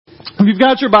If you've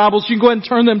got your Bibles, you can go ahead and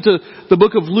turn them to the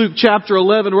book of Luke, chapter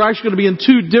 11. We're actually going to be in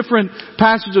two different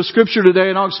passages of Scripture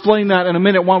today, and I'll explain that in a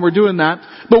minute while we're doing that.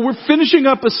 But we're finishing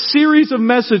up a series of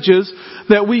messages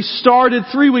that we started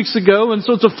 3 weeks ago, and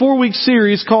so it's a 4-week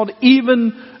series called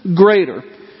Even Greater.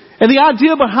 And the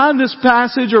idea behind this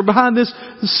passage, or behind this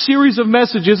series of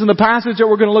messages, and the passage that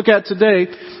we're going to look at today,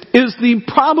 is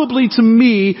probably to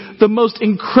me, the most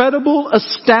incredible,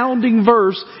 astounding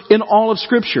verse in all of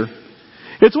Scripture.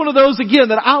 It's one of those, again,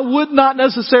 that I would not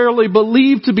necessarily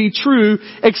believe to be true,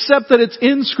 except that it's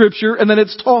in Scripture and that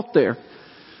it's taught there.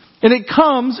 And it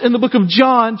comes in the book of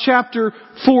John, chapter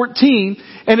 14,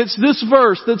 and it's this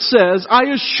verse that says, I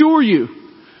assure you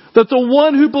that the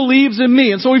one who believes in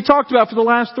me, and so we've talked about for the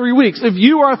last 3 weeks, if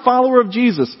you are a follower of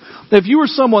Jesus, if you are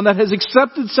someone that has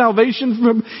accepted salvation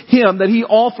from Him that He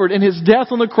offered in His death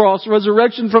on the cross,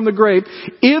 resurrection from the grave,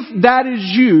 if that is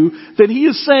you, then He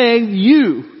is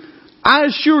saying I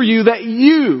assure you that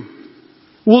you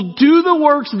will do the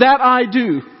works that I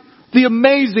do. The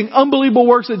amazing, unbelievable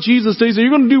works that Jesus did. So you're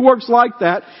going to do works like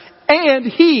that.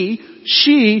 And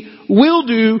she will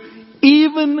do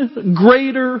even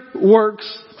greater works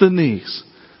than these.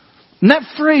 And that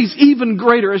phrase, even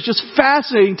greater, is just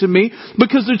fascinating to me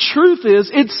because the truth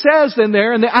is, it says in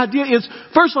there, and the idea is,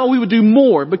 first of all, we would do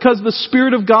more because the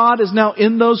Spirit of God is now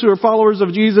in those who are followers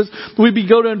of Jesus. We'd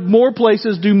go to more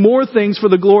places, do more things for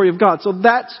the glory of God. So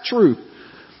that's true.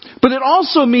 But it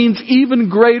also means even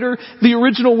greater. The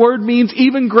original word means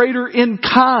even greater in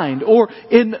kind or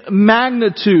in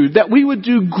magnitude. That we would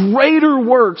do greater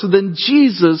works than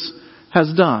Jesus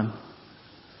has done.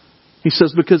 He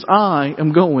says, because I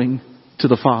am going to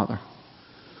the Father.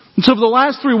 And so for the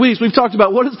last 3 weeks, we've talked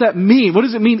about what does that mean? What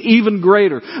does it mean even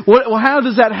greater? How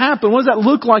does that happen? What does that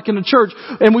look like in a church?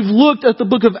 And we've looked at the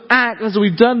book of Acts as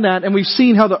we've done that, and we've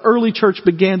seen how the early church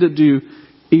began to do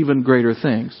even greater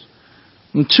things.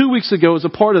 And 2 weeks ago, as a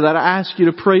part of that, I asked you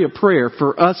to pray a prayer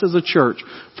for us as a church,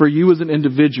 for you as an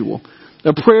individual.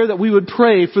 A prayer that we would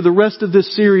pray for the rest of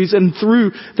this series and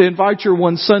through the Invite Your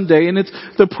One Sunday. And it's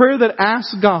the prayer that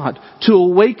asks God to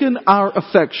awaken our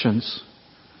affections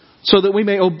so that we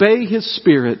may obey His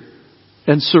Spirit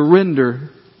and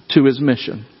surrender to His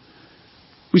mission.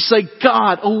 We say,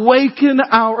 God, awaken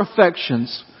our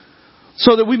affections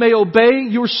so that we may obey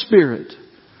Your Spirit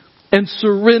and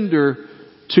surrender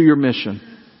to Your mission.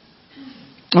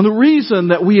 And the reason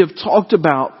that we have talked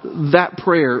about that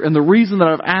prayer and the reason that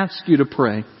I've asked you to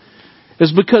pray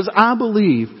is because I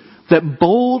believe that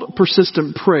bold,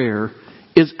 persistent prayer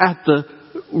is at the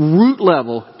root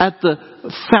level, at the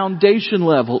foundation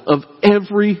level of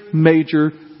every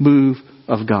major move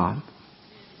of God.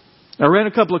 I read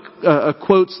a couple of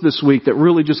quotes this week that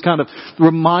really just kind of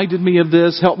reminded me of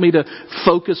this, helped me to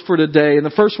focus for today. And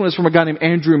the first one is from a guy named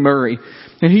Andrew Murray.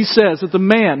 And he says that the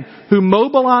man who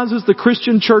mobilizes the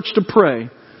Christian church to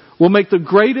pray will make the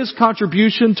greatest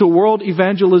contribution to world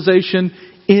evangelization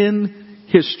in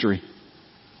history.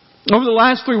 Over the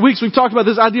last 3 weeks, we've talked about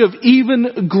this idea of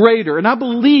even greater. And I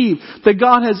believe that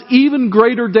God has even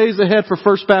greater days ahead for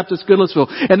First Baptist Goodlettsville.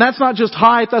 And that's not just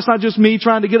hype. That's not just me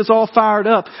trying to get us all fired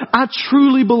up. I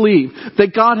truly believe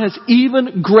that God has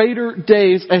even greater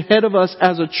days ahead of us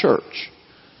as a church.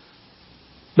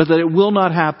 But that it will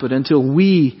not happen until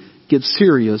we get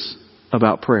serious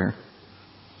about prayer.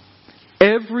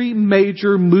 Every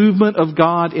major movement of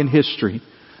God in history,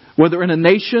 whether in a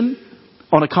nation,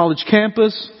 on a college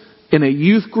campus, in a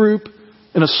youth group,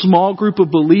 in a small group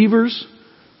of believers,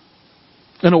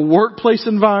 in a workplace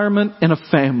environment, in a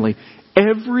family.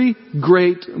 Every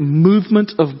great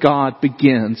movement of God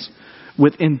begins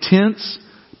with intense,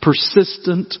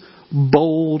 persistent,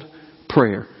 bold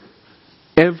prayer.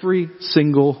 Every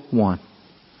single one.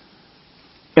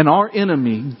 And our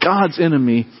enemy, God's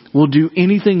enemy, will do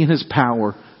anything in his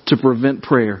power to prevent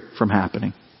prayer from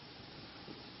happening.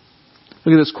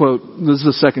 Look at this quote. This is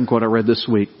the second quote I read this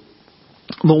week.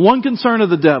 The one concern of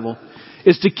the devil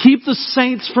is to keep the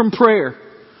saints from prayer.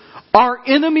 Our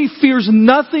enemy fears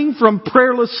nothing from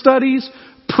prayerless studies,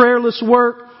 prayerless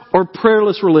work, or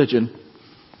prayerless religion.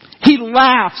 He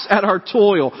laughs at our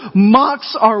toil,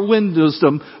 mocks our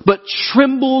wisdom, but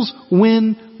trembles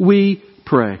when we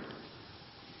pray.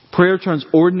 Prayer turns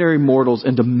ordinary mortals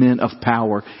into men of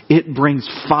power. It brings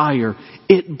fire.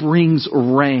 It brings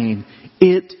rain.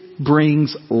 It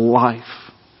brings life.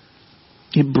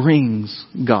 It brings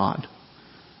God.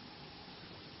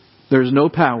 There's no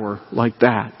power like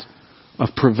that of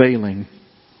prevailing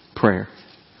prayer.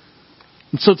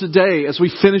 And so today, as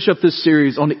we finish up this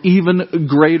series on even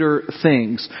greater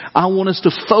things, I want us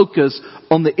to focus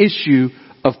on the issue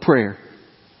of prayer.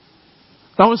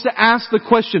 I want us to ask the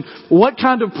question, what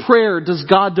kind of prayer does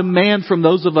God demand from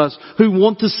those of us who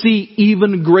want to see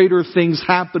even greater things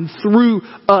happen through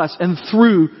us and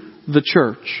through the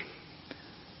church?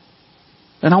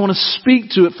 And I want to speak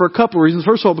to it for a couple of reasons.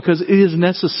 First of all, because it is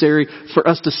necessary for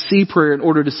us to see prayer in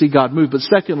order to see God move. But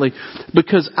secondly,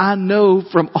 because I know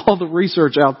from all the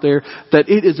research out there that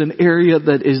it is an area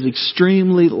that is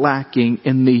extremely lacking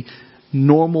in the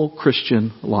normal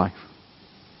Christian life.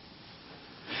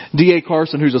 D.A.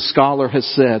 Carson, who's a scholar, has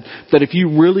said that if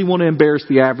you really want to embarrass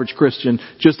the average Christian,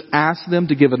 just ask them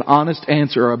to give an honest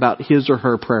answer about his or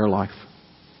her prayer life.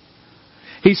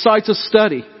 He cites a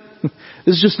study.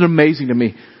 This is just amazing to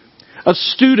me. Of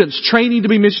students training to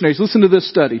be missionaries. Listen to this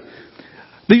study.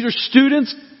 These are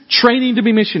students training to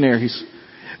be missionaries.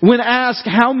 When asked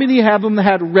how many of them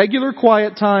had regular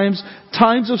quiet times,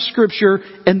 times of Scripture,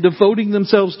 and devoting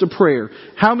themselves to prayer.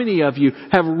 How many of you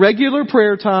have regular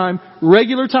prayer time,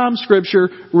 regular time Scripture,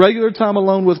 regular time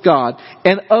alone with God?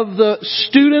 And of the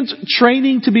students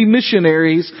training to be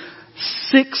missionaries,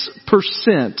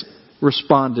 6%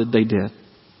 responded they did.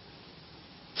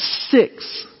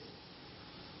 6.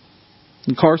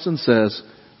 And Carson says,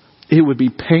 it would be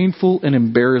painful and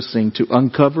embarrassing to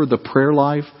uncover the prayer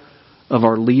life of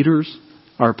our leaders,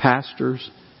 our pastors,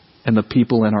 and the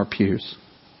people in our pews.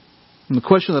 And the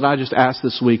question that I just asked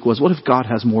this week was, what if God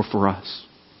has more for us?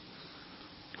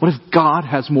 What if God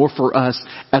has more for us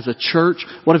as a church?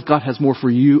 What if God has more for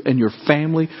you and your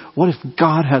family? What if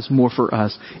God has more for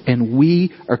us and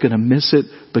we are going to miss it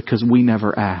because we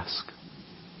never ask?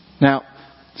 Now,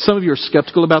 some of you are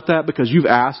skeptical about that because you've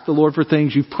asked the Lord for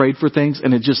things, you've prayed for things,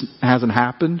 and it just hasn't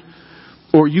happened.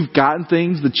 Or you've gotten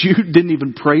things that you didn't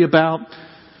even pray about.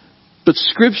 But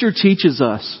Scripture teaches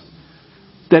us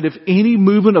that if any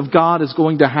movement of God is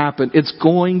going to happen, it's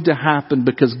going to happen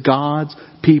because God's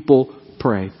people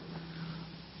pray.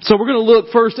 So we're going to look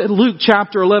first at Luke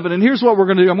chapter 11. And here's what we're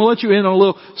going to do. I'm going to let you in on a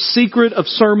little secret of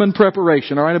sermon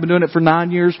preparation. All right. I've been doing it for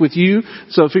 9 years with you.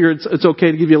 So I figure it's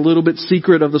okay to give you a little bit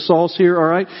secret of the sauce here. All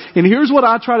right. And here's what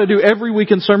I try to do every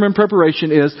week in sermon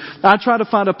preparation is I try to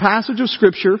find a passage of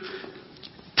Scripture,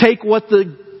 take what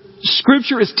the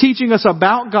Scripture is teaching us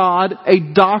about God, a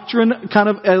doctrine kind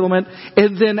of element,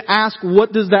 and then ask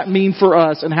what does that mean for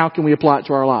us and how can we apply it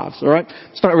to our lives, all right?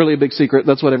 It's not really a big secret.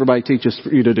 That's what everybody teaches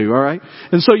for you to do, all right?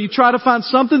 And so you try to find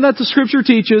something that the Scripture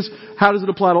teaches. How does it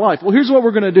apply to life? Well, here's what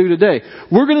we're going to do today.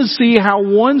 We're going to see how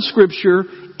one Scripture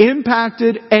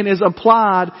impacted and is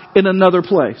applied in another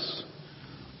place.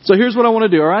 So here's what I want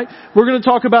to do, all right? We're going to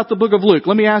talk about the book of Luke.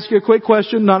 Let me ask you a quick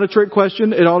question, not a trick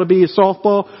question. It ought to be a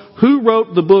softball. Who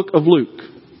wrote the book of Luke?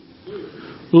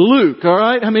 Luke, all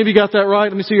right? How many of you got that right?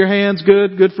 Let me see your hands.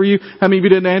 Good. Good for you. How many of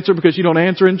you didn't answer because you don't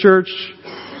answer in church?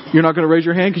 You're not going to raise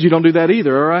your hand because you don't do that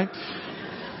either, all right?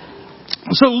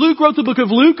 So Luke wrote the book of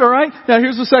Luke, all right? Now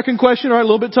here's the second question, all right? A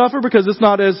little bit tougher because it's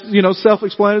not as,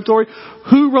 self-explanatory.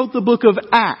 Who wrote the book of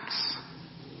Acts?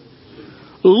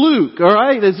 Luke, all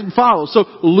right, as it follows. So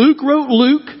Luke wrote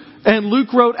Luke and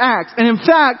Luke wrote Acts. And in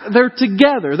fact, they're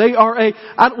together. They are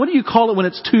what do you call it when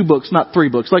it's 2 books, not 3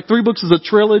 books? Like 3 books is a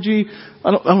trilogy. I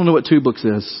don't know what 2 books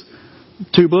is.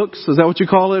 2 books? Is that what you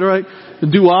call it, right? The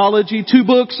duology, 2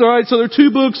 books, alright? So there are 2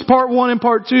 books, part 1 and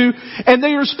part 2. And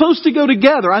they are supposed to go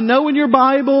together. I know in your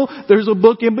Bible, there's a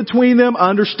book in between them. I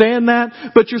understand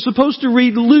that. But you're supposed to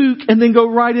read Luke and then go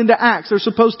right into Acts. They're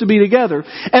supposed to be together.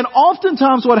 And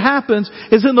oftentimes what happens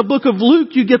is in the book of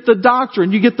Luke, you get the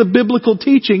doctrine, you get the biblical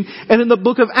teaching. And in the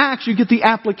book of Acts, you get the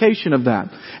application of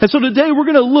that. And so today we're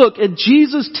going to look at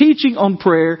Jesus' teaching on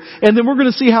prayer. And then we're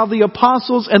going to see how the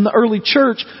apostles and the early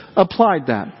church applied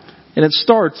that. And it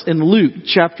starts in Luke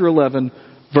chapter 11,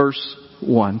 verse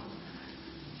 1.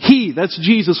 He, that's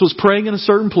Jesus, was praying in a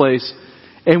certain place.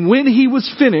 And when he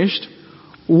was finished,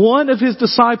 one of his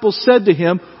disciples said to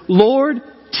him, Lord,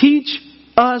 teach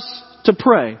us to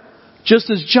pray, just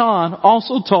as John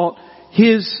also taught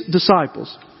his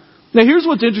disciples. Now here's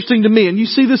what's interesting to me, and you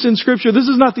see this in Scripture. This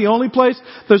is not the only place.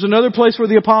 There's another place where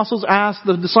the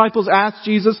disciples asked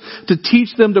Jesus to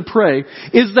teach them to pray,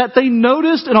 is that they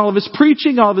noticed in all of his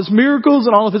preaching, all of his miracles,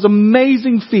 and all of his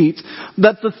amazing feats,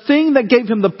 that the thing that gave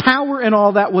him the power and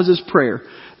all that was his prayer.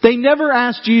 They never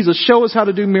asked Jesus, show us how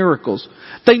to do miracles.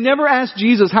 They never asked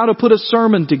Jesus how to put a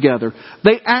sermon together.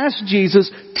 They asked Jesus,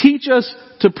 teach us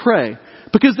to pray.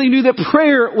 Because they knew that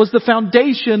prayer was the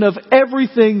foundation of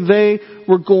everything they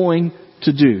were going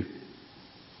to do.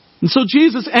 And so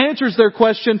Jesus answers their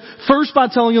question first by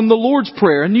telling them the Lord's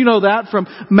Prayer. And you know that from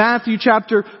Matthew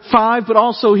chapter 5, but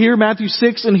also here, Matthew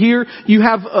 6, and here you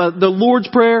have the Lord's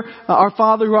Prayer, Our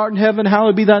Father who art in heaven,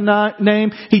 hallowed be thy name.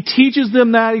 He teaches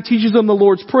them that. He teaches them the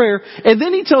Lord's Prayer. And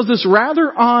then he tells this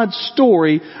rather odd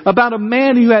story about a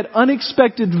man who had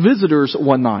unexpected visitors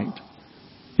one night.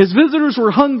 His visitors were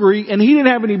hungry and he didn't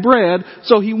have any bread,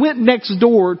 so he went next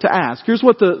door to ask. Here's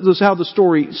how the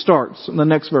story starts in the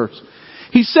next verse.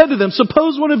 He said to them,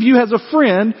 suppose one of you has a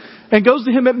friend and goes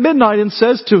to him at midnight and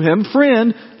says to him,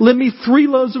 friend, lend me 3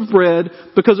 loaves of bread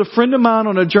because a friend of mine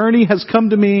on a journey has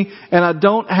come to me and I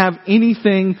don't have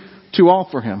anything to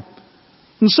offer him.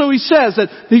 And so he says that,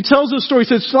 he tells this story, he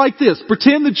says, it's like this.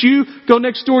 Pretend that you go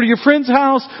next door to your friend's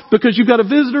house because you've got a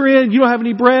visitor in, you don't have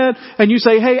any bread, and you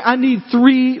say, hey, I need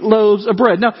 3 loaves of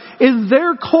bread. Now, in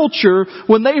their culture,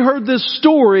 when they heard this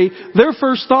story, their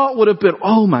first thought would have been,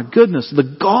 oh my goodness,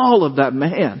 the gall of that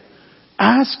man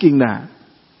asking that.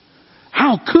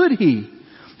 How could he?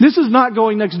 This is not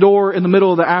going next door in the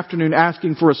middle of the afternoon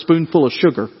asking for a spoonful of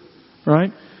sugar,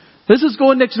 right? This is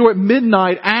going next door at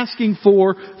midnight asking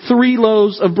for 3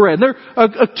 loaves of bread. There are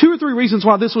 2 or 3 reasons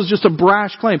why this was just a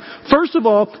brash claim. First of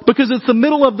all, because it's the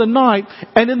middle of the night,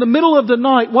 and in the middle of the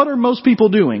night, what are most people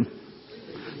doing?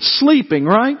 Sleeping,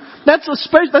 right?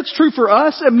 That's true for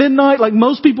us at midnight. Like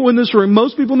most people in this room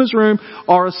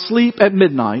are asleep at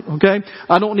midnight, okay?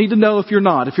 I don't need to know if you're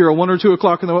not. If you're a 1 or 2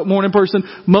 o'clock in the morning person,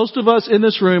 most of us in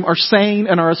this room are sane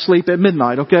and are asleep at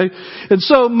midnight, okay? And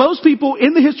so most people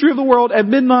in the history of the world at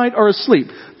midnight are asleep.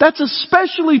 That's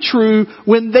especially true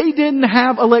when they didn't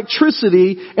have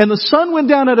electricity and the sun went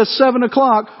down at 7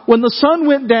 o'clock. When the sun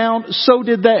went down, so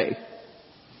did they.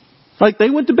 Like they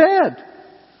went to bed.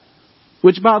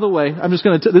 Which, by the way, I'm just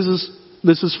going to,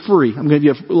 this is free. I'm going to give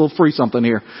you a little free something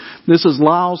here. This is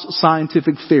Lyle's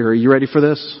scientific theory. You ready for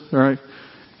this? All right.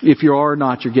 If you are or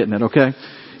not, you're getting it. Okay.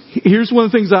 Here's one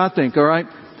of the things I think. All right.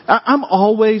 I'm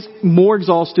always more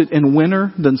exhausted in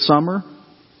winter than summer.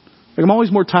 Like I'm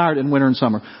always more tired in winter and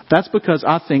summer. That's because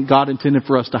I think God intended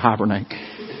for us to hibernate.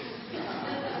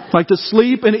 Like to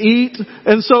sleep and eat.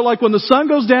 And so like when the sun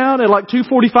goes down at like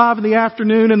 2:45 in the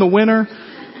afternoon in the winter,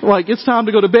 like it's time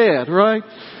to go to bed, right?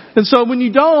 And so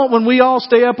when we all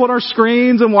stay up on our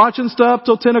screens and watching stuff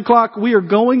till 10 o'clock, we are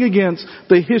going against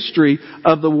the history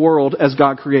of the world as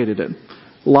God created it.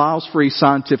 Lyle's free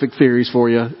scientific theories for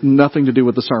you. Nothing to do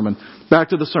with the sermon. Back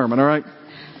to the sermon, all right?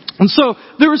 And so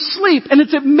they're asleep and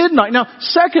it's at midnight. Now,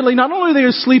 secondly, not only are they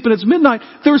asleep and it's midnight,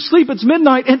 they're asleep, it's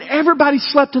midnight, and everybody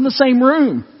slept in the same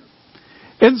room.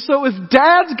 And so if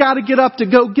Dad's got to get up to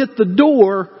go get the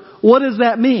door, what does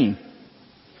that mean?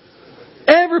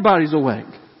 Everybody's awake.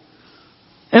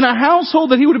 In a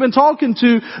household that he would have been talking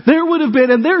to, there would have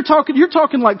been, and you're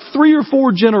talking like 3 or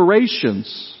 4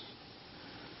 generations.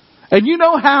 And you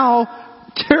know how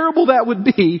terrible that would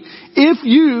be if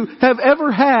you have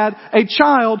ever had a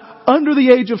child under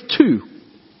the age of 2.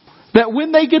 That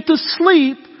when they get to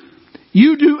sleep,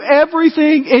 you do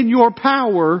everything in your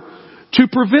power to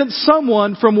prevent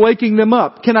someone from waking them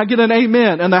up. Can I get an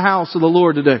amen in the house of the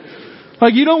Lord today?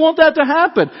 Like you don't want that to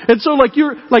happen. And so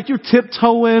you're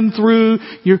tiptoeing through,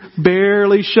 you're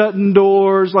barely shutting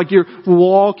doors, like you're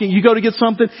walking, you go to get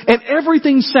something and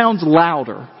everything sounds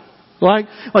louder. Like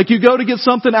you go to get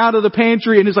something out of the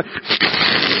pantry and it's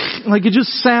like it just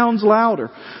sounds louder.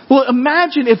 Well,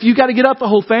 imagine if you got to get up, the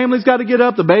whole family's got to get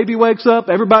up, the baby wakes up,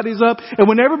 everybody's up, and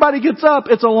when everybody gets up,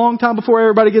 it's a long time before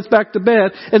everybody gets back to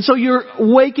bed. And so you're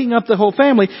waking up the whole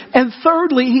family. And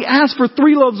thirdly, he asked for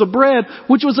 3 loaves of bread,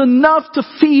 which was enough to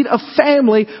feed a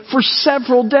family for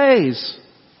several days.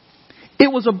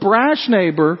 It was a brash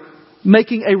neighbor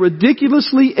making a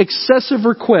ridiculously excessive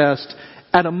request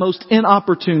at a most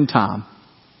inopportune time.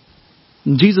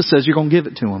 And Jesus says you're going to give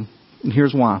it to him. And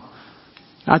here's why.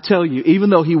 I tell you, even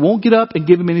though he won't get up and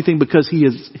give him anything because he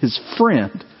is his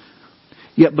friend,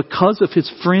 yet because of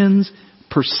his friend's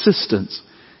persistence,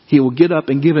 he will get up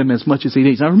and give him as much as he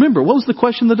needs. Now remember, what was the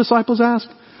question the disciples asked?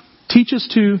 Teach us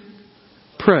to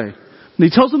pray. And he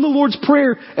tells them the Lord's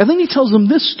Prayer, and then he tells them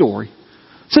this story.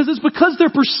 It says it's because they're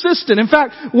persistent. In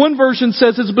fact, one version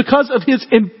says it's because of his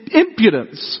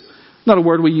impudence. Not a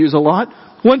word we use a lot.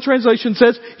 One translation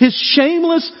says his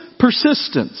shameless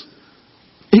persistence.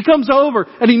 He comes over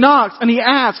and he knocks and he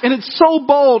asks, and it's so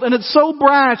bold and it's so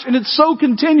brash and it's so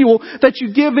continual that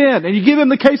you give in, and you give him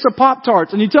the case of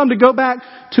Pop-Tarts and you tell him to go back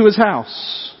to his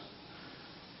house.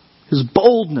 His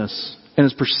boldness and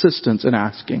his persistence in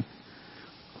asking.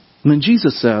 And then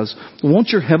Jesus says, won't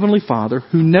your heavenly Father,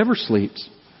 who never sleeps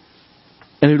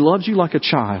and who loves you like a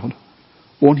child,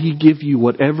 won't he give you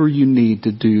whatever you need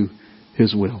to do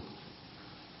his will?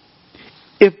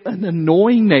 If an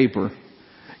annoying neighbor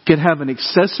can have an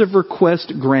excessive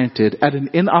request granted at an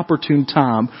inopportune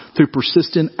time through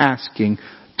persistent asking,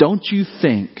 don't you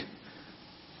think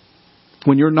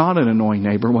when you're not an annoying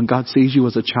neighbor, when God sees you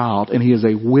as a child and He is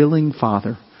a willing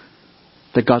Father,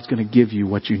 that God's going to give you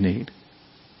what you need?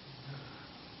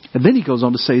 And then He goes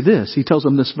on to say this. He tells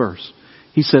them this verse.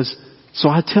 He says, so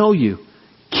I tell you,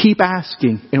 keep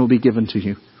asking and it will be given to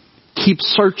you. Keep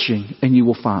searching and you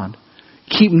will find.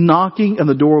 Keep knocking and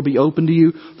the door will be open to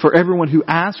you. For everyone who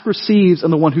asks receives,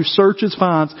 and the one who searches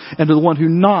finds, and to the one who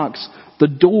knocks, the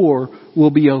door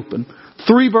will be open.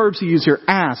 3 verbs he used here: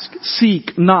 ask,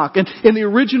 seek, knock. And in the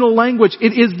original language,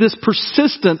 it is this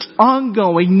persistent,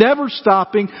 ongoing, never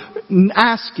stopping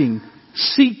asking,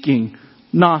 seeking,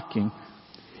 knocking.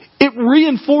 It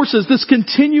reinforces this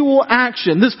continual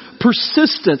action, this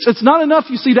persistence. It's not enough,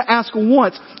 you see, to ask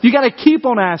once. You got to keep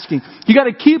on asking. You got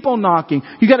to keep on knocking.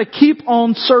 You got to keep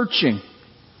on searching.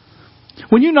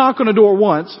 When you knock on a door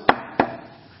once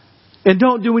and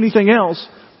don't do anything else,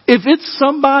 if it's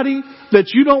somebody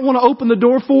that you don't want to open the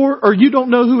door for, or you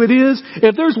don't know who it is,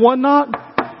 if there's one knock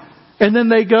and then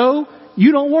they go,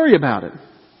 you don't worry about it.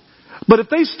 But if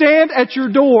they stand at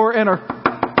your door and are,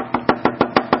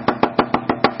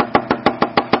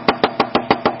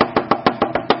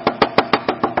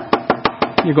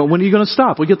 you go, when are you going to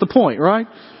stop? We get the point, right?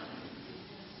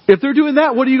 If they're doing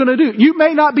that, what are you going to do? You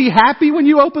may not be happy when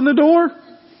you open the door.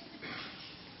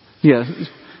 Yeah.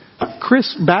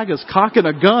 Chris Baga's cocking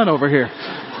a gun over here.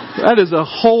 That is a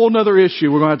whole nother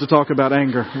issue. We're going to have to talk about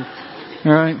anger.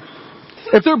 All right.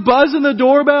 If they're buzzing the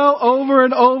doorbell over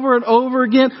and over and over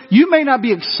again, you may not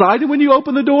be excited when you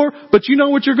open the door, but you know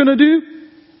what you're going to do?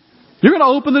 You're going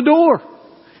to open the door.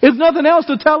 If nothing else,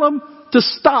 to tell them to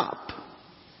stop.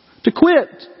 To quit.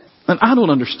 And I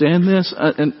don't understand this.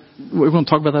 And we're going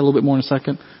to talk about that a little bit more in a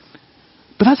second.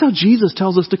 But that's how Jesus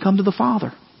tells us to come to the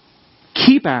Father.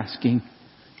 Keep asking.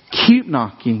 Keep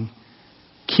knocking.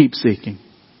 Keep seeking.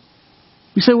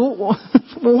 You say, well,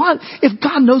 what? If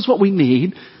God knows what we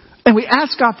need, and we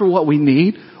ask God for what we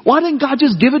need, why didn't God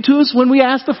just give it to us when we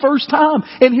asked the first time?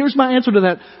 And here's my answer to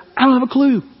that. I don't have a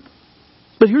clue.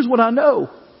 But here's what I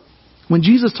know. When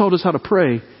Jesus told us how to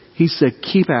pray, He said,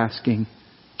 keep asking.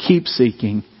 Keep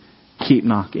seeking, keep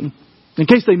knocking. In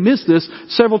case they missed this,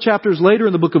 several chapters later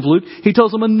in the book of Luke, He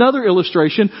tells them another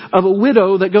illustration of a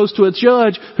widow that goes to a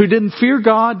judge who didn't fear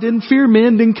God, didn't fear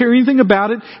men, didn't care anything about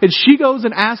it. And she goes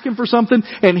and asks Him for something.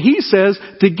 And He says,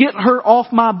 to get her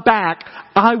off my back,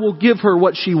 I will give her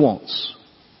what she wants.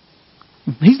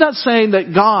 He's not saying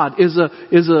that God is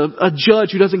a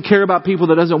judge who doesn't care about people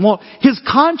that doesn't want. His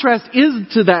contrast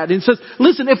is to that. He says,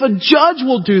 listen, if a judge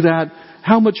will do that,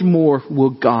 how much more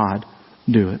will God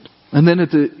do it? And then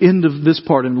at the end of this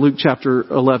part in Luke chapter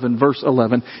 11, verse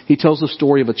 11, He tells the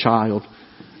story of a child.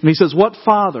 And He says, what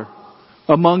father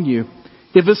among you,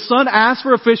 if his son asks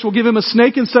for a fish, will give him a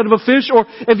snake instead of a fish? Or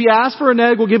if he asks for an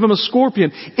egg, will give him a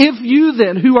scorpion? If you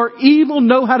then, who are evil,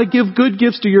 know how to give good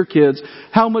gifts to your kids,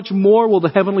 how much more will the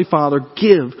Heavenly Father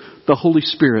give the Holy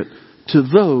Spirit to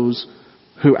those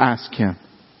who ask Him?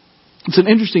 It's an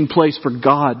interesting place for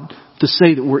God to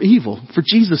say that we're evil, for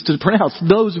Jesus to pronounce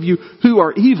those of you who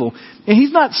are evil. And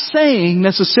He's not saying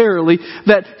necessarily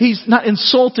that He's not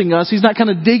insulting us. He's not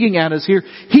kind of digging at us here.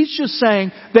 He's just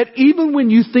saying that even when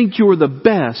you think you're the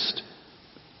best,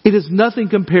 it is nothing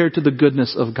compared to the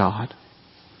goodness of God.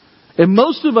 And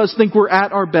most of us think we're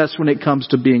at our best when it comes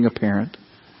to being a parent.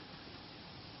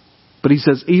 But He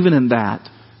says, even in that,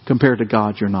 compared to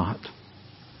God, you're not.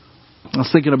 I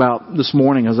was thinking about this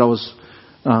morning as I was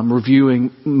reviewing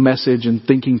message and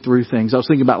thinking through things. I was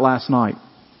thinking about last night.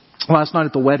 Last night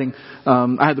at the wedding,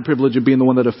 I had the privilege of being the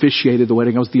one that officiated the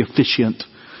wedding. I was the officiant.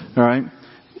 All right.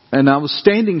 And I was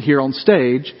standing here on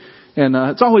stage. And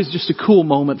it's always just a cool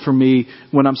moment for me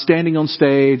when I'm standing on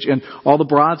stage and all the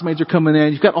bridesmaids are coming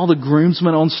in. You've got all the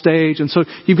groomsmen on stage. And so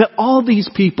you've got all these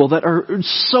people that are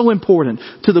so important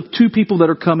to the two people that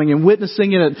are coming and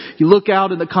witnessing it. You look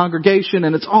out in the congregation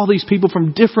and it's all these people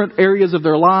from different areas of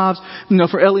their lives. You know,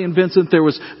 for Ellie and Vincent, there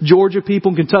was Georgia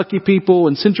people, Kentucky people,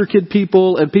 and CentriKid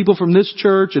people, and people from this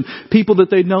church, and people that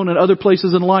they'd known in other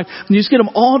places in life. And you just get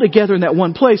them all together in that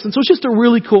one place. And so it's just a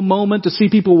really cool moment to see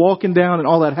people walking down and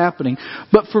all that happening.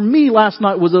 But for me, last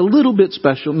night was a little bit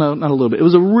special. No, not a little bit. It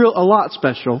was a lot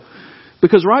special.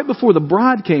 Because right before the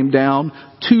bride came down,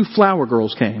 2 flower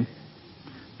girls came.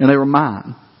 And they were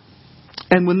mine.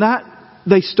 And when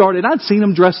they started, I'd seen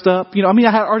them dressed up. You know, I mean,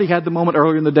 I had already had the moment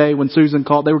earlier in the day when Susan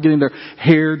called. They were getting their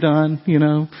hair done, you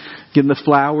know. getting the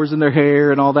flowers in their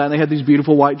hair and all that. And they had these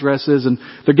beautiful white dresses and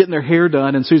they're getting their hair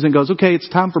done. And Susan goes, okay, it's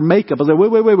time for makeup. I was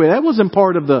like, wait. That wasn't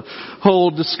part of the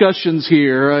whole discussions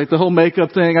here, right? The whole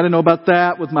makeup thing. I didn't know about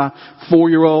that with my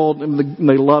 4-year-old and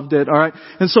they loved it. All right.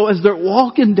 And so as they're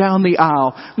walking down the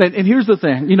aisle, and here's the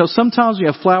thing, sometimes you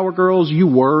have flower girls, you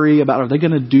worry about, are they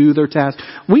going to do their task?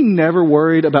 We never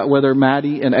worried about whether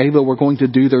Maddie and Ava were going to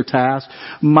do their task.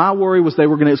 My worry was they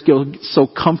were going to get so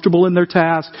comfortable in their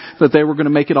task that they were going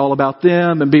to make it all about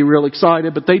them and be real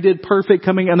excited. But they did perfect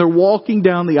coming, and they're walking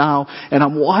down the aisle, and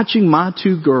I'm watching my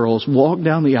 2 girls walk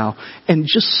down the aisle and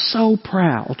just so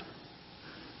proud.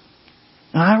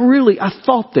 And I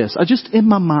thought this. In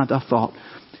my mind, I thought,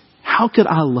 how could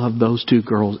I love those 2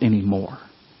 girls anymore?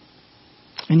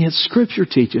 And yet Scripture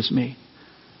teaches me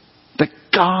that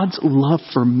God's love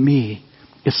for me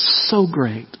is so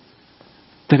great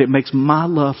that it makes my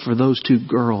love for those 2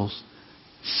 girls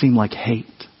seem like hate.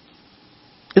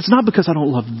 It's not because I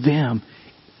don't love them.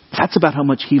 That's about how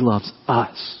much He loves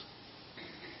us.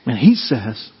 And He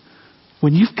says,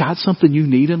 when you've got something you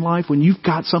need in life, when you've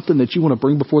got something that you want to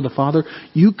bring before the Father,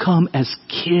 you come as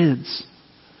kids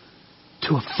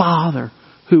to a Father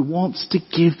who wants to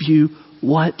give you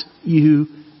what you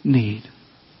need.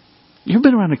 You ever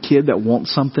been around a kid that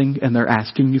wants something and they're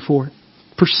asking you for it?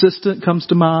 Persistent comes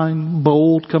to mind.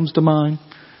 Bold comes to mind.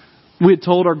 We had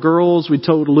told our girls, we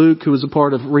told Luke, who was a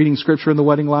part of reading Scripture in the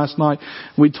wedding last night,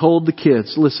 we told the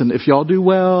kids, listen, if y'all do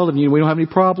well and we don't have any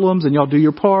problems and y'all do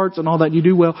your parts and all that, you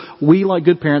do well, we, like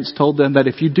good parents, told them that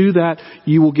if you do that,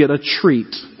 you will get a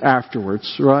treat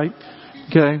afterwards, right?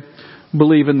 Okay?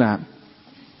 Believe in that.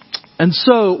 And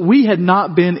so we had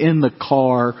not been in the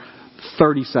car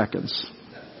 30 seconds.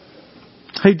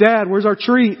 Hey, Dad, where's our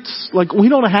treats? Like, we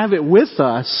don't have it with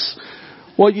us.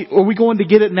 Well, are we going to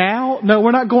get it now? No,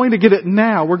 we're not going to get it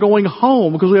now. We're going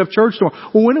home because we have church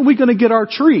tomorrow. Well, when are we going to get our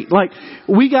treat? Like,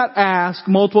 we got asked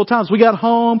multiple times. We got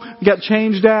home, we got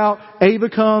changed out. Ava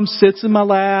comes, sits in my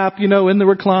lap, in the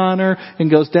recliner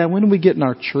and goes, Dad, when are we getting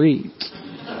our treat?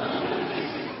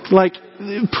 Like,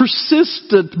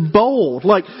 persistent, bold.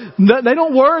 Like, they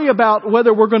don't worry about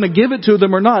whether we're going to give it to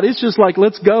them or not. It's just like,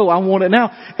 let's go. I want it now.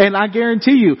 And I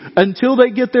guarantee you, until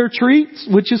they get their treats,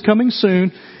 which is coming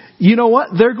soon, you know what?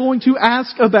 They're going to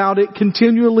ask about it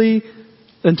continually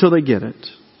until they get it.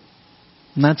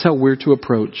 And that's how we're to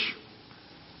approach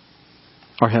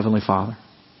our Heavenly Father.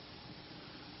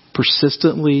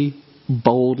 Persistently,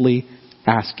 boldly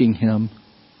asking Him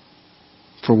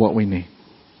for what we need.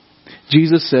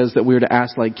 Jesus says that we are to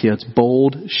ask like kids,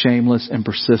 bold, shameless, and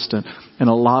persistent. And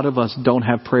a lot of us don't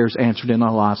have prayers answered in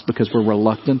our lives because we're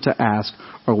reluctant to ask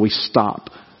or we stop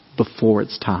before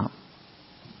it's time.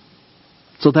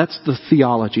 So that's the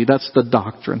theology. That's the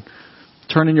doctrine.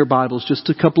 Turn in your Bibles just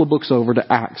a couple of books over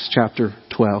to Acts chapter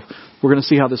 12. We're going to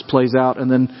see how this plays out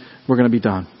and then we're going to be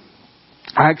done.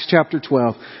 Acts chapter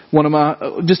 12.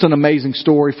 Just an amazing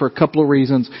story for a couple of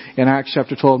reasons in Acts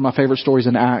chapter 12. My favorite stories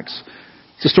in Acts.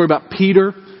 It's a story about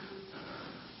Peter.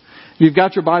 You've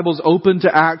got your Bibles open to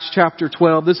Acts chapter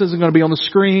 12. This isn't going to be on the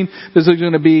screen. This is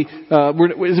going to be,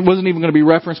 it wasn't even going to be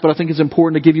referenced, but I think it's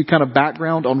important to give you kind of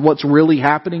background on what's really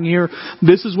happening here.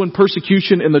 This is when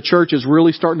persecution in the church is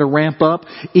really starting to ramp up.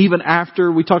 Even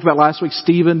after, we talked about last week,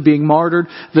 Stephen being martyred.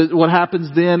 What happens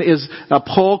then is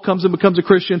Paul comes and becomes a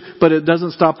Christian, but it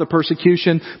doesn't stop the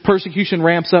persecution. Persecution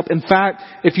ramps up. In fact,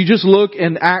 if you just look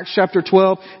in Acts chapter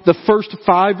 12, the first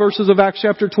 5 verses of Acts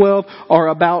chapter 12 are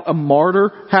about a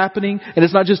martyr happening. And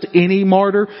it's not just any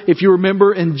martyr. If you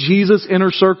remember, in Jesus' inner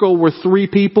circle were 3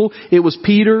 people. It was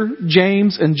Peter,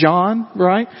 James, and John,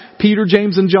 right? Peter,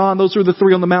 James, and John. Those were the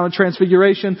 3 on the Mount of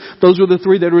Transfiguration. Those were the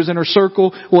 3 that were his inner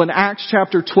circle. Well, in Acts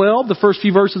chapter 12, the first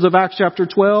few verses of Acts chapter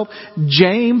 12,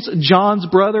 James, John's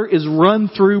brother, is run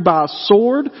through by a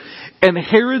sword. And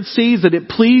Herod sees that it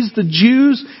pleased the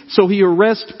Jews, so he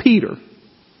arrests Peter.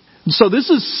 So this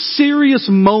is serious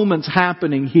moments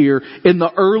happening here in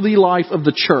the early life of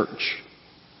the church.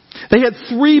 They had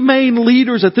 3 main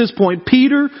leaders at this point,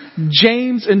 Peter,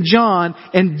 James, and John,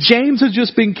 and James has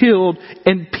just been killed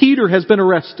and Peter has been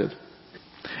arrested.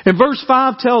 And verse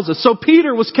 5 tells us, so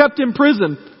Peter was kept in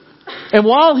prison. And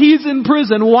while he's in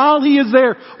prison, while he is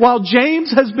there, while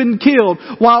James has been killed,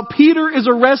 while Peter is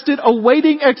arrested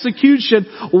awaiting execution,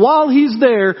 while he's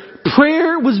there,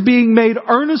 prayer was being made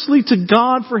earnestly to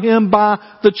God for him by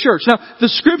the church. Now, the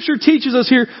Scripture teaches us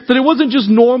here that it wasn't just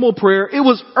normal prayer. It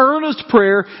was earnest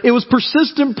prayer. It was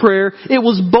persistent prayer. It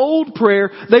was bold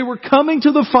prayer. They were coming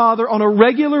to the Father on a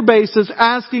regular basis,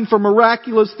 asking for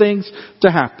miraculous things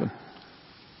to happen.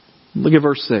 Look at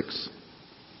verse 6.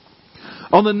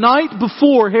 On the night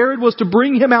before Herod was to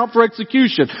bring him out for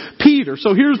execution, Peter Peter.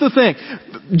 So here's the thing.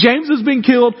 James has been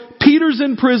killed. Peter's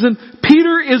in prison.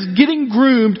 Peter is getting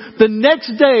groomed. The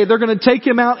next day they're going to take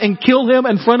him out and kill him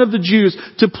in front of the Jews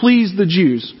to please the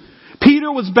Jews.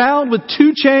 Peter was bound with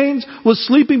 2 chains, was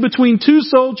sleeping between 2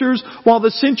 soldiers while the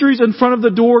sentries in front of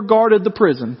the door guarded the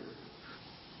prison.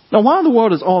 Now why in the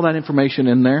world is all that information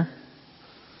in there?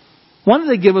 Why did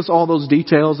they give us all those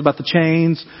details about the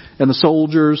chains and the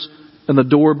soldiers and the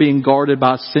door being guarded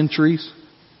by sentries?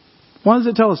 Why does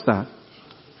it tell us that?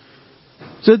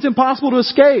 So it's impossible to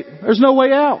escape. There's no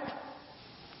way out.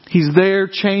 He's there,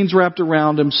 chains wrapped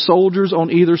around him, soldiers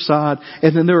on either side,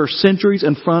 and then there are sentries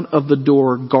in front of the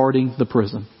door guarding the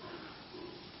prison.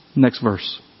 Next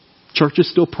verse. Church is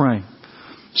still praying.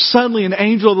 Suddenly an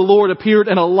angel of the Lord appeared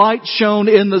and a light shone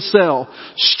in the cell.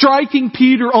 Striking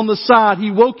Peter on the side,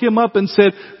 he woke him up and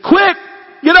said, "Quick,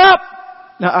 get up!"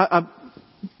 Now I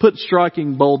put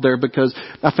striking bold there because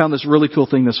I found this really cool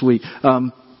thing this week.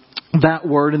 That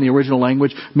word in the original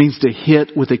language means to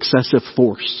hit with excessive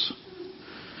force.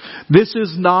 This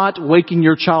is not waking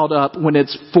your child up when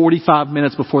it's 45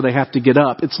 minutes before they have to get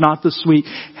up. It's not the sweet,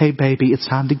 "Hey baby, it's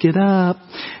time to get up.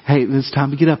 Hey, it's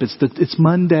time to get up. It's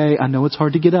Monday. I know it's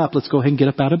hard to get up. Let's go ahead and get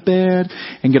up out of bed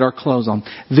and get our clothes on."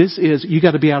 This is, you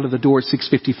got to be out of the door at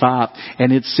 6:55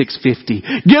 and it's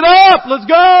 6:50. "Get up! Let's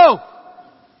go!"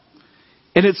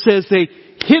 And it says they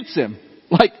hits him.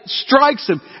 Like strikes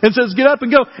him and says, "Get up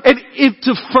and go." And if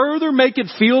to further make it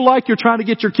feel like you're trying to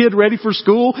get your kid ready for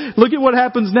school, look at what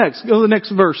happens next. Go to the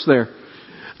next verse there.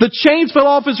 The chains fell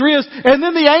off his wrist, and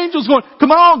then the angel's going,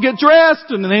 "Come on, get dressed."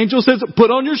 And the angel says,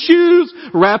 "Put on your shoes,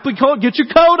 wrap the coat, get your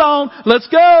coat on, let's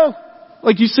go."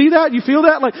 Like, you see that? You feel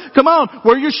that? Like, come on,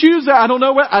 where are your shoes at? I don't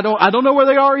know where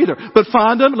they are either. But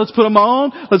find them, let's put them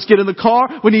on, let's get in the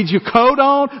car. We need your coat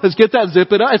on, let's get that,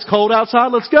 zip it up. It's cold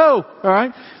outside, let's go. All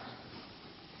right?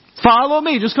 Follow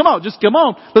me. Just come on.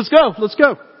 Let's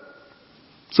go.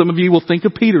 Some of you will think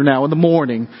of Peter now in the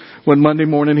morning when Monday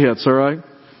morning hits, all right?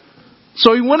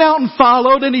 So he went out and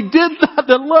followed, and he did not,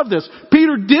 I love this.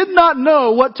 Peter did not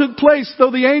know what took place,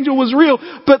 though the angel was real,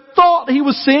 but thought he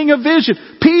was seeing a vision.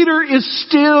 Peter is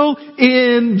still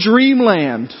in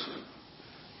dreamland.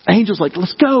 Angel's like,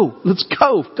 let's go,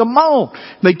 come on.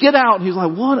 And they get out and he's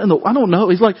like, what in the, I don't know.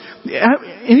 He's like,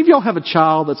 any of y'all have a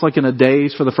child that's like in a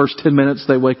daze for the first 10 minutes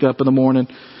they wake up in the morning?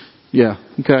 Yeah,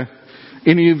 okay.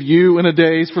 Any of you in a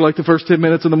daze for like the first 10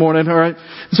 minutes in the morning? All right.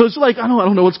 So it's like, I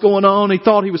don't know what's going on. He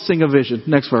thought he was seeing a vision.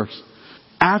 Next verse.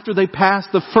 After they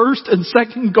passed the first and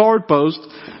second guard post,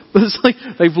 it's like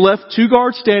they've left 2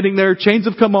 guards standing there. Chains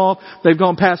have come off. They've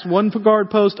gone past one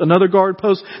guard post, another guard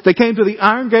post. They came to the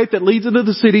iron gate that leads into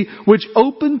the city, which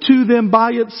opened to them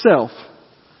by itself.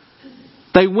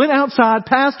 They went outside,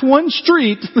 past one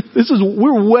street.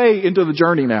 We're way into the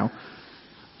journey now.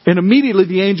 And immediately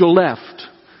the angel left.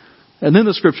 And then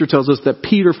the scripture tells us that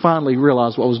Peter finally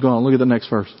realized what was going on. Look at the next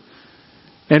verse.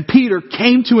 And Peter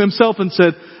came to himself and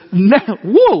said,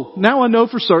 now I know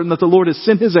for certain that the Lord has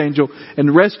sent His angel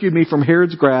and rescued me from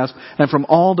Herod's grasp and from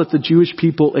all that the Jewish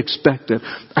people expected.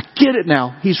 I get it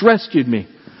now. He's rescued me.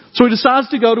 So he decides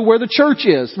to go to where the church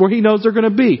is, where he knows they're going to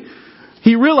be.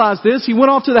 He realized this. He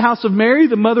went off to the house of Mary,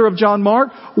 the mother of John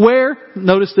Mark, where,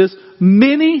 notice this,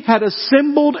 many had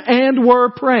assembled and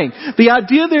were praying. The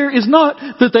idea there is not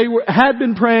that they had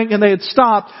been praying and they had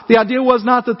stopped. The idea was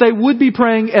not that they would be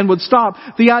praying and would stop.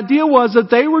 The idea was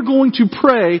that they were going to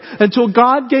pray until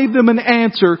God gave them an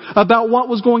answer about what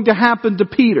was going to happen to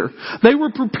Peter. They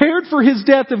were prepared for his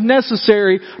death if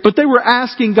necessary, but they were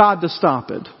asking God to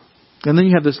stop it. And then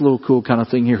you have this little cool kind of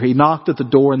thing here. He knocked at the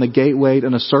door in the gateway,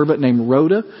 and a servant named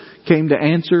Rhoda came to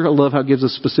answer. I love how it gives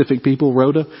us specific people.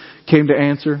 Rhoda came to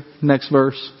answer. Next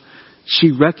verse.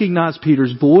 She recognized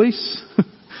Peter's voice.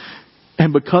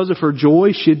 And because of her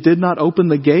joy, she did not open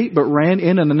the gate, but ran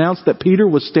in and announced that Peter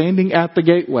was standing at the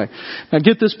gateway. Now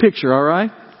get this picture, all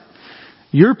right?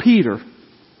 You're Peter.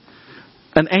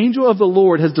 An angel of the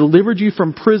Lord has delivered you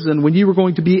from prison when you were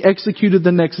going to be executed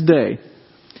the next day.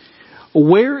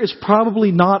 Where is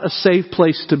probably not a safe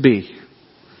place to be?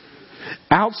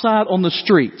 Outside on the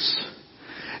streets.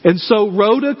 And so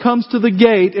Rhoda comes to the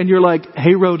gate and you're like,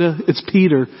 hey Rhoda, it's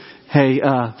Peter. Hey,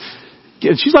 and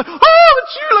she's like, oh,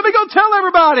 it's you. Let me go tell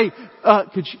everybody.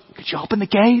 Could you open the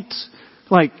gate?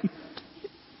 Like,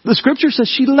 the scripture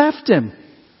says she left him.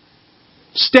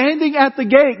 Standing at the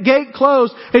gate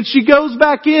closed, and she goes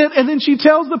back in and then she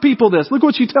tells the people this. Look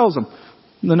what she tells them.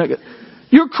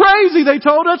 You're crazy, they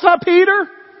told us, huh, Peter?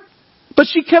 But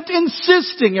she kept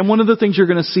insisting. And one of the things you're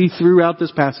going to see throughout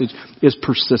this passage is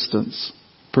persistence.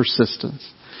 Persistence.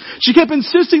 She kept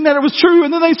insisting that it was true.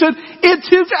 And then they said, it's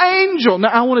His angel. Now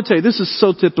I want to tell you, this is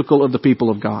so typical of the people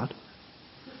of God.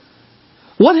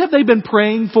 What have they been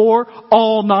praying for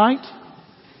all night?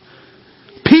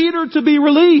 Peter to be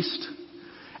released.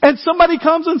 And somebody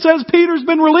comes and says Peter's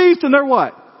been released, and they're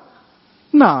what?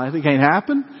 No, it can't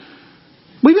happen.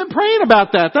 We've been praying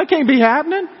about that. That can't be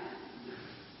happening.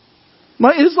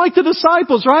 It's like the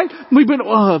disciples, right? We've been,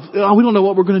 we don't know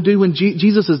what we're going to do when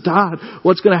Jesus has died.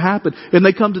 What's going to happen? And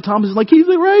they come to Thomas and like, he's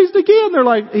raised again. They're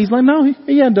like, he's like, no,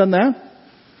 he hadn't done that.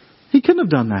 He couldn't have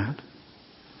done that.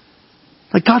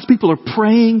 Like God's people are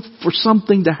praying for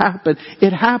something to happen.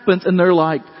 It happens and they're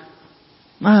like,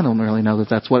 I don't really know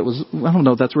that's what it was. I don't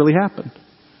know if that's really happened.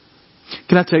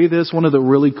 Can I tell you this? One of the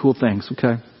really cool things,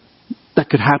 okay, that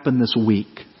could happen this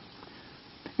week.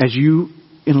 As you,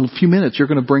 in a few minutes, you're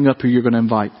going to bring up who you're going to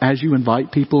invite. As you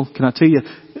invite people, can I tell you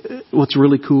what's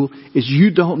really cool is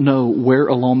you don't know where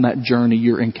along that journey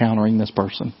you're encountering this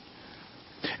person.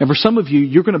 And for some of you,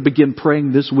 you're going to begin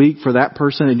praying this week for that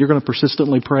person and you're going to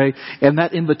persistently pray. And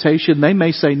that invitation, they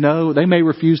may say no, they may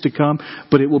refuse to come,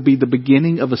 but it will be the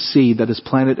beginning of a seed that is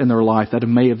planted in their life that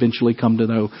may eventually come to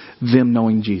know them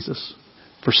knowing Jesus.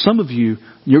 For some of you,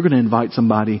 you're going to invite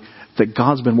somebody that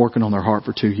God's been working on their heart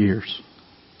for 2 years.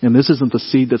 And this isn't the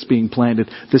seed that's being planted.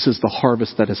 This is the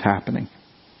harvest that is happening.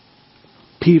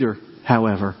 Peter,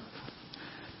 however,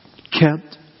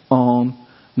 kept on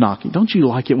knocking. Don't you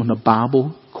like it when the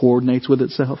Bible coordinates with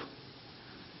itself?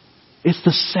 It's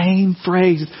the same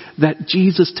phrase that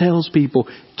Jesus tells people,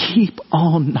 keep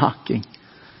on knocking.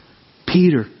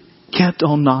 Peter kept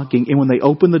on knocking, and when they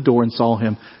opened the door and saw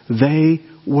him, they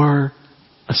were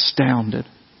astounded.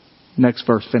 Next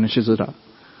verse finishes it up.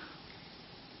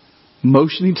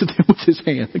 Motioning to them with his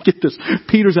hand. Get this.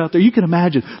 Peter's out there. You can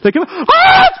imagine. They come,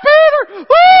 it's Peter!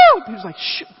 Woo! Peter's like,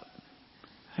 shh.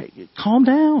 Hey, calm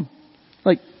down.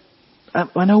 Like,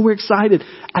 I know we're excited.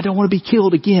 I don't want to be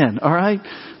killed again. All right?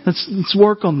 Let's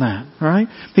work on that. All right?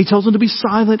 He tells them to be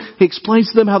silent. He explains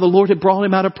to them how the Lord had brought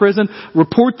him out of prison.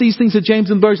 Report these things to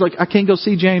James and the brothers. Like, I can't go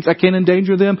see James. I can't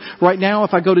endanger them. Right now,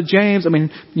 if I go to James,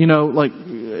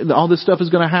 all this stuff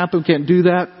is going to happen. Can't do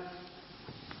that.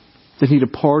 Then he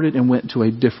departed and went to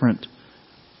a different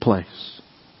place.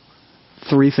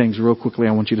 3 things real quickly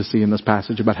I want you to see in this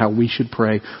passage about how we should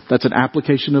pray. That's an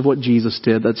application of what Jesus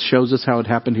did. That shows us how it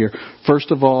happened here.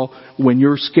 First of all, when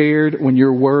you're scared, when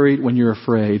you're worried, when you're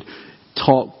afraid,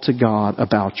 talk to God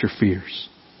about your fears.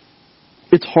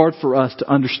 It's hard for us to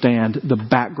understand the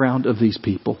background of these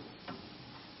people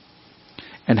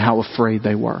and how afraid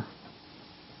they were.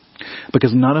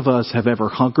 Because none of us have ever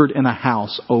hunkered in a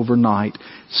house overnight,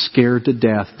 scared to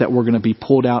death that we're going to be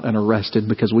pulled out and arrested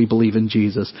because we believe in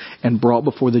Jesus and brought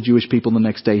before the Jewish people the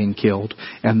next day and killed.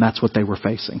 And that's what they were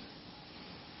facing.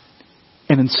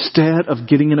 And instead of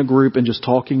getting in a group and just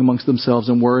talking amongst themselves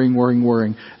and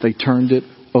worrying, they turned it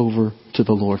over to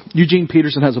the Lord. Eugene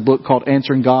Peterson has a book called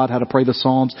Answering God, How to Pray the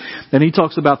Psalms. And he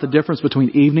talks about the difference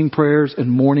between evening prayers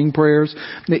and morning prayers.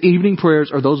 The evening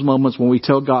prayers are those moments when we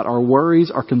tell God our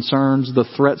worries, our concerns, the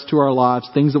threats to our lives,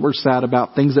 things that we're sad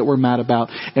about, things that we're mad about,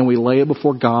 and we lay it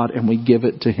before God and we give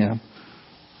it to Him.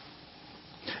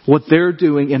 What they're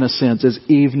doing, in a sense, is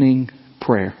evening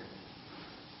prayer.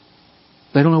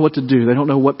 They don't know what to do. They don't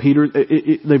know what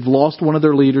they've lost one of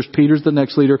their leaders. Peter's the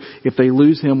next leader. If they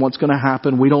lose him, what's going to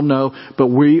happen? We don't know. But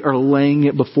we are laying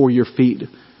it before your feet.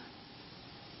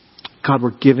 God,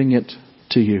 we're giving it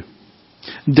to you.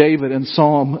 David in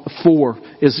Psalm 4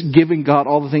 is giving God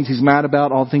all the things he's mad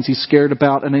about, all the things he's scared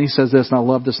about. And then he says this, and I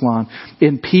love this line.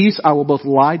 In peace I will both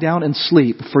lie down and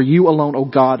sleep. For you alone, O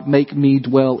God, make me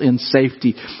dwell in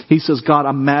safety. He says, God,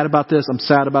 I'm mad about this. I'm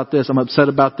sad about this. I'm upset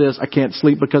about this. I can't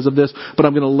sleep because of this. But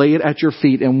I'm going to lay it at your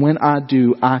feet. And when I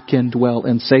do, I can dwell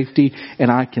in safety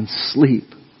and I can sleep.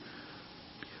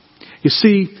 You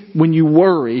see, when you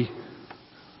worry,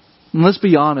 and let's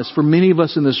be honest, for many of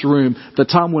us in this room, the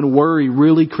time when worry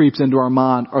really creeps into our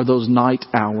mind are those night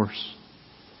hours.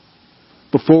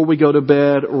 Before we go to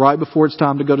bed, right before it's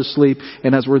time to go to sleep,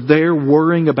 and as we're there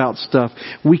worrying about stuff,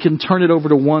 we can turn it over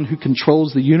to one who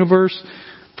controls the universe,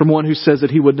 from one who says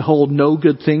that He would hold no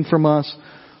good thing from us,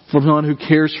 from one who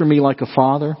cares for me like a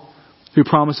father, who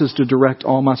promises to direct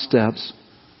all my steps.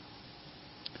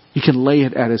 You can lay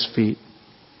it at His feet.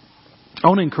 I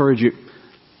want to encourage you,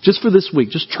 just for this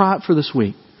week, just try it for this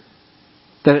week.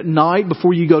 That at night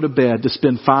before you go to bed, to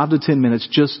spend 5 to 10 minutes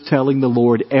just telling the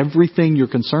Lord everything you're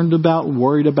concerned about,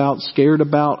 worried about, scared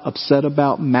about, upset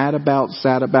about, mad about,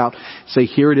 sad about. Say,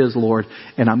 here it is, Lord,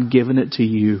 and I'm giving it to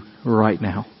you right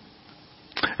now.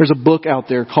 There's a book out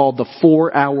there called The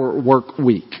 4-Hour Work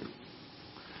Week.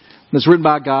 It's written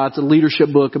by a guy. It's a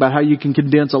leadership book about how you can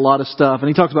condense a lot of stuff. And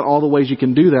he talks about all the ways you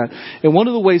can do that. And one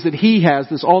of the ways that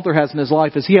this author has in his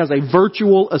life, is he has a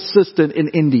virtual assistant in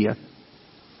India.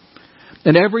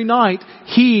 And every night,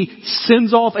 he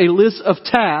sends off a list of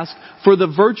tasks for the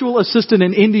virtual assistant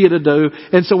in India to do.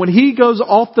 And so when he goes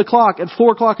off the clock at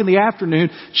 4 o'clock in the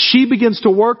afternoon, she begins to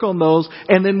work on those.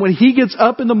 And then when he gets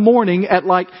up in the morning at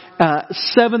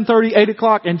 7:30, 8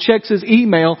 o'clock and checks his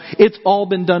email, it's all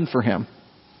been done for him.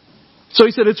 So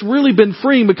he said, it's really been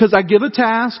freeing because I give a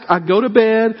task, I go to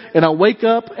bed, and I wake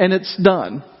up, and it's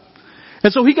done.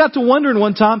 And so he got to wondering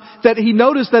one time that he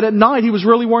noticed that at night he was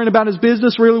really worrying about his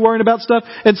business, really worrying about stuff.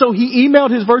 And so he emailed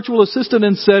his virtual assistant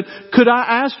and said, could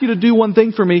I ask you to do one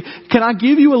thing for me? Can I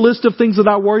give you a list of things that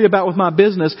I worry about with my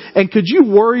business? And could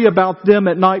you worry about them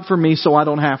at night for me so I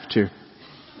don't have to?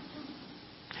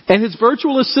 And his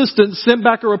virtual assistant sent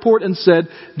back a report and said,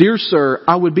 dear sir,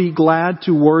 I would be glad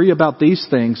to worry about these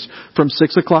things from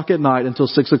 6 o'clock at night until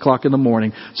 6 o'clock in the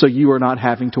morning so you are not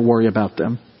having to worry about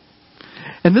them.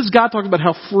 And this guy talked about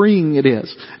how freeing it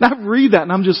is. And I read that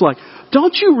and I'm just like,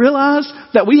 don't you realize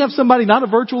that we have somebody, not a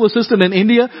virtual assistant in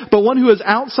India, but one who is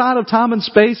outside of time and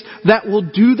space that will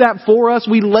do that for us?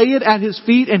 We lay it at his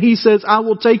feet and he says, I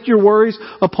will take your worries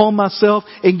upon myself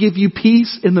and give you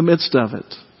peace in the midst of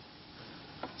it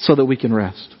so that we can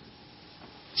rest.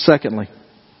 Secondly,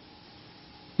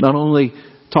 not only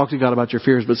talk to God about your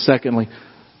fears, but secondly,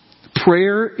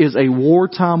 prayer is a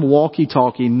wartime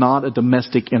walkie-talkie, not a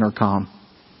domestic intercom.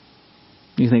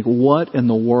 You think, what in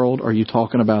the world are you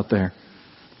talking about there?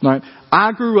 All right.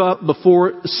 I grew up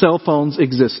before cell phones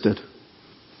existed.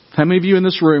 How many of you in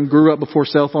this room grew up before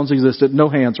cell phones existed? No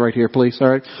hands right here, please. All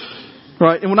right.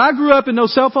 Right. And when I grew up and no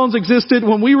cell phones existed,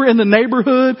 when we were in the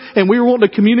neighborhood and we were wanting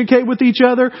to communicate with each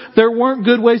other, there weren't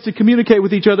good ways to communicate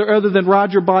with each other other than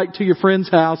ride your bike to your friend's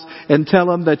house and tell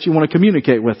them that you want to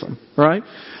communicate with them. Right.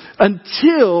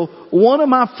 Until one of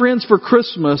my friends for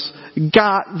Christmas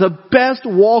got the best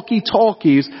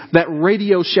walkie-talkies that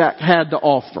Radio Shack had to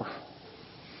offer.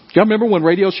 Y'all remember when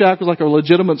Radio Shack was like a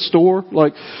legitimate store?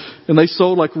 And they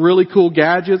sold really cool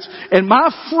gadgets. And my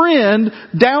friend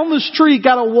down the street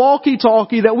got a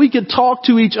walkie-talkie that we could talk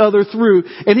to each other through.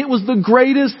 And it was the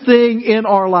greatest thing in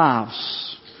our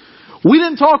lives. We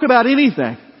didn't talk about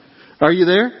anything. Are you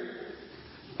there?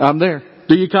 I'm there.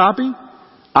 Do you copy?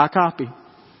 I copy.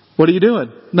 What are you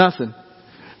doing? Nothing.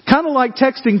 Kind of like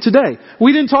texting today.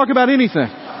 We didn't talk about anything.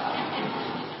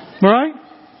 Right?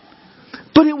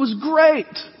 But it was great.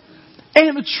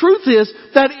 And the truth is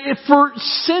that if for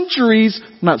centuries,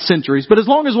 not centuries, but as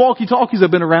long as walkie-talkies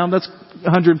have been around, that's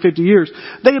 150 years,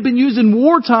 they have been used in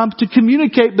wartime to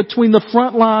communicate between the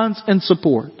front lines and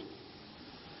support.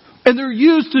 And they're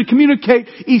used to communicate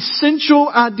essential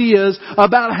ideas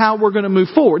about how we're going to move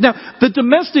forward. Now, the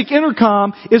domestic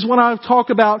intercom is when I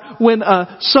talk about when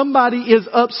somebody is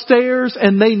upstairs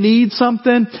and they need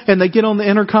something and they get on the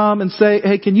intercom and say,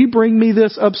 hey, can you bring me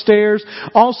this upstairs?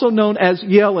 Also known as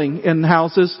yelling in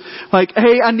houses. Like,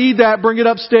 hey, I need that, bring it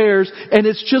upstairs. And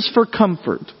it's just for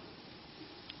comfort.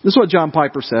 This is what John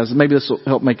Piper says. Maybe this will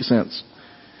help make sense.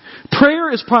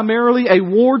 Prayer is primarily a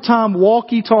wartime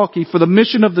walkie-talkie for the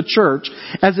mission of the church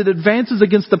as it advances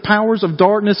against the powers of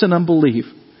darkness and unbelief.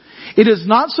 It is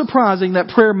not surprising that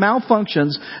prayer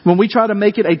malfunctions when we try to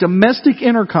make it a domestic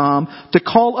intercom to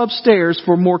call upstairs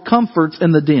for more comforts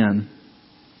in the den.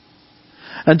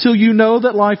 Until you know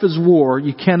that life is war,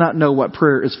 you cannot know what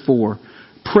prayer is for.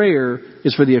 Prayer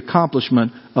is for the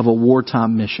accomplishment of a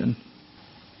wartime mission.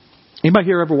 Anybody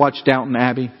here ever watch Downton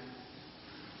Abbey?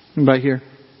 Anybody here?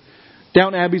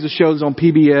 Downton Abbey is a show that's on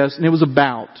PBS, and it was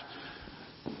about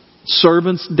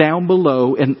servants down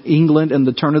below in England in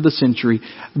the turn of the century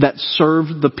that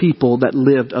served the people that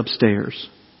lived upstairs.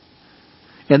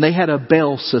 And they had a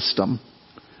bell system.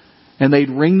 And they'd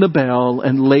ring the bell,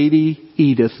 and Lady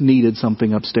Edith needed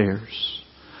something upstairs.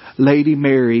 Lady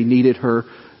Mary needed her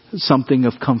something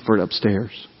of comfort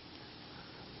upstairs.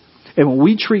 And when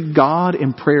we treat God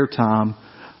in prayer time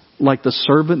like the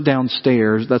servant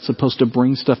downstairs that's supposed to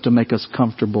bring stuff to make us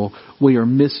comfortable, we are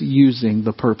misusing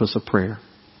the purpose of prayer.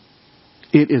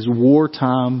 It is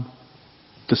wartime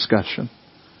discussion.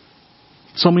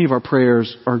 So many of our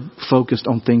prayers are focused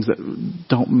on things that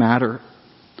don't matter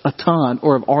a ton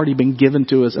or have already been given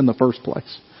to us in the first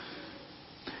place.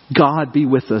 God be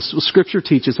with us. Well, Scripture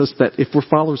teaches us that if we're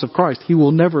followers of Christ, He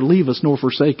will never leave us nor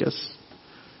forsake us.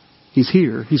 He's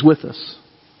here. He's with us.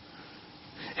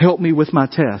 Help me with my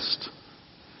test.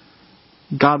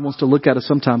 God wants to look at us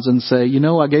sometimes and say,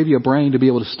 I gave you a brain to be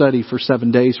able to study for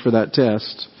 7 days for that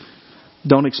test.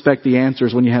 Don't expect the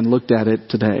answers when you hadn't looked at it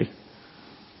today.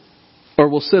 Or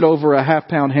we'll sit over a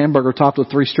half-pound hamburger topped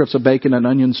with 3 strips of bacon and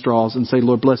onion straws and say,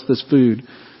 Lord, bless this food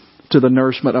to the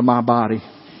nourishment of my body.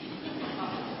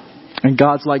 And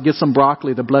God's like, get some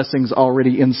broccoli. The blessing's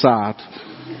already inside.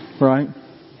 Right?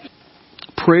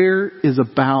 Prayer is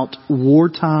about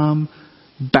wartime,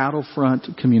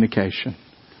 battlefront communication.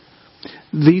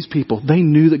 These people, they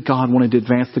knew that God wanted to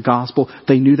advance the gospel.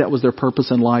 They knew that was their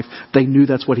purpose in life. They knew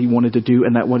that's what He wanted to do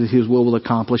and that what His will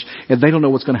accomplish. And they don't know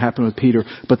what's going to happen with Peter,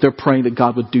 but they're praying that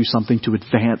God would do something to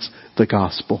advance the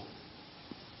gospel.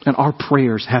 And our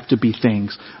prayers have to be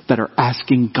things that are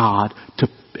asking God to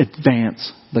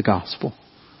advance the gospel.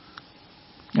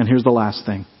 And here's the last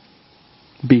thing.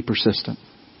 Be persistent.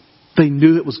 They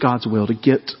knew it was God's will to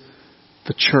get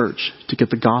the church, to get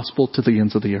the gospel to the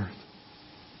ends of the earth.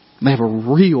 And they have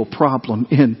a real problem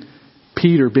in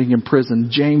Peter being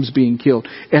imprisoned, James being killed.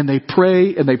 And they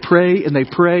pray and they pray and they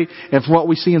pray. And from what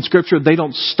we see in Scripture, they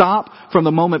don't stop from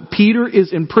the moment Peter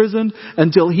is imprisoned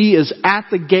until he is at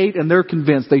the gate and they're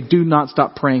convinced. They do not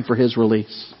stop praying for his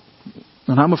release.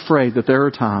 And I'm afraid that there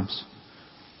are times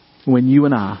when you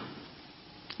and I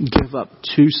give up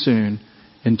too soon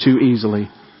and too easily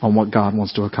on what God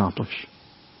wants to accomplish.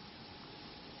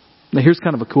 Now here's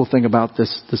kind of a cool thing about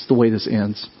this the way this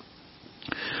ends.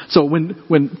 So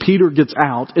when Peter gets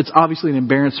out, it's obviously an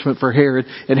embarrassment for Herod.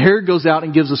 And Herod goes out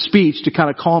and gives a speech to kind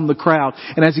of calm the crowd.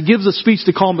 And as he gives a speech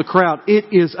to calm the crowd, it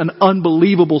is an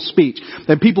unbelievable speech.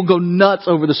 And people go nuts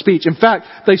over the speech. In fact,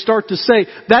 they start to say,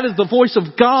 that is the voice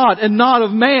of God and not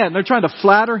of man. They're trying to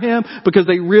flatter him because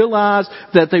they realize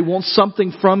that they want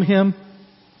something from him.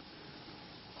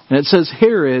 And it says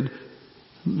Herod,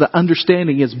 the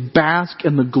understanding is bask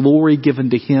in the glory given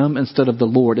to him instead of the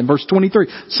Lord. In verse 23,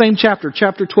 same chapter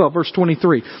 12, verse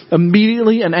 23.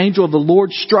 Immediately an angel of the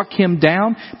Lord struck him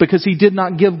down because he did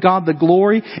not give God the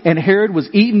glory, and Herod was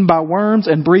eaten by worms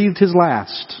and breathed his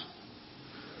last.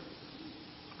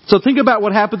 So think about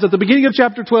what happens at the beginning of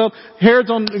chapter 12. Herod's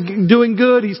doing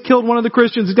good. He's killed one of the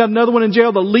Christians. He's got another one in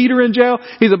jail. The leader in jail.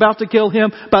 He's about to kill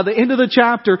him. By the end of the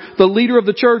chapter, the leader of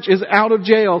the church is out of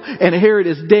jail and Herod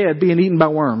is dead, being eaten by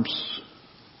worms.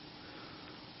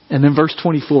 And then verse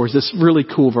 24 is this really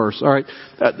cool verse. All right.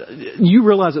 You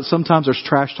realize that sometimes there's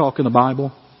trash talk in the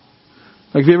Bible?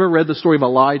 Like, have you ever read the story of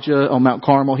Elijah on Mount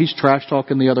Carmel? He's trash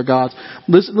talking the other gods.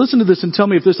 Listen to this and tell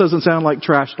me if this doesn't sound like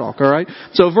trash talk, alright?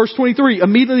 So verse 23,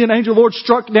 immediately an angel of the Lord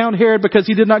struck down Herod because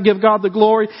he did not give God the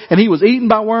glory, and he was eaten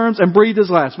by worms and breathed his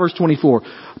last. Verse 24,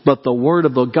 but the word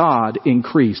of the God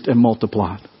increased and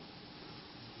multiplied.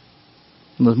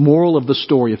 And the moral of the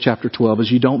story of chapter 12 is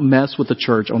you don't mess with the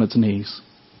church on its knees.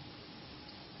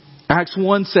 Acts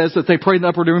 1 says that they prayed in the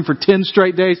upper room for 10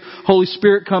 straight days. Holy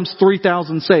Spirit comes,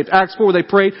 3,000 saved. Acts 4, they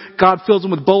prayed. God fills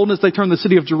them with boldness. They turn the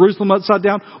city of Jerusalem upside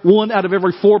down. 1 out of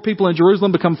every 4 people in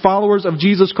Jerusalem become followers of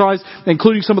Jesus Christ,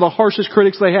 including some of the harshest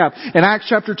critics they have. In Acts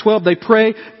chapter 12, they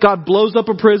pray. God blows up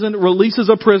a prison, releases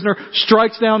a prisoner,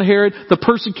 strikes down Herod, the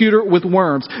persecutor, with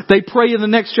worms. They pray in the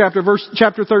next chapter,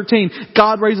 chapter 13.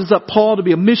 God raises up Paul to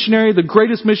be a missionary, the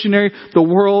greatest missionary the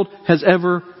world has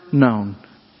ever known.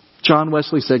 John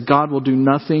Wesley said, God will do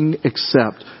nothing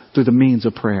except through the means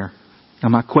of prayer. Now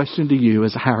my question to you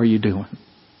is, how are you doing?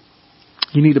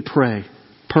 You need to pray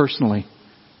personally.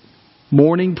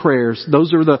 Morning prayers,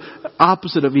 those are the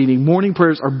opposite of eating. Morning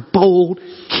prayers are bold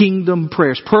kingdom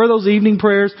prayers. Pray those evening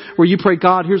prayers where you pray,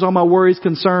 God, here's all my worries,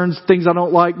 concerns, things I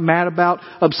don't like, mad about,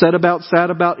 upset about, sad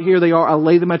about. Here they are. I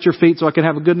lay them at your feet so I can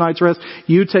have a good night's rest.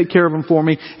 You take care of them for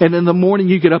me. And in the morning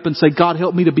you get up and say, God,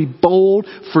 help me to be bold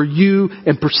for you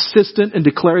and persistent in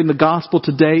declaring the gospel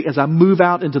today as I move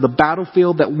out into the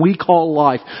battlefield that we call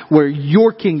life, where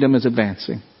your kingdom is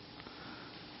advancing.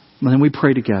 And then we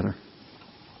pray together.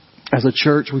 As a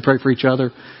church, we pray for each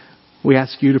other. We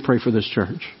ask you to pray for this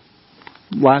church.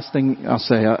 Last thing I'll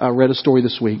say, I read a story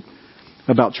this week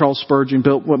about Charles Spurgeon,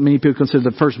 built what many people consider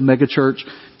the first megachurch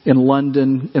in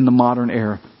London in the modern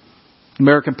era. An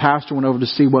American pastor went over to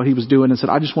see what he was doing and said,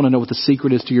 I just want to know what the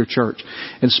secret is to your church.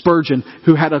 And Spurgeon,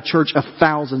 who had a church of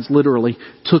thousands literally,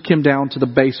 took him down to the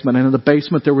basement. And in the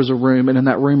basement there was a room, and in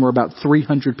that room were about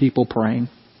 300 people praying.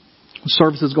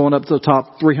 Services going up to the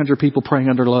top, 300 people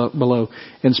praying below.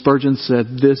 And Spurgeon said,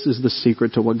 this is the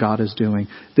secret to what God is doing.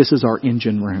 This is our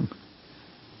engine room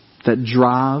that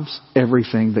drives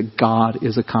everything that God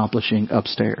is accomplishing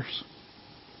upstairs.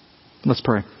 Let's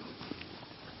pray.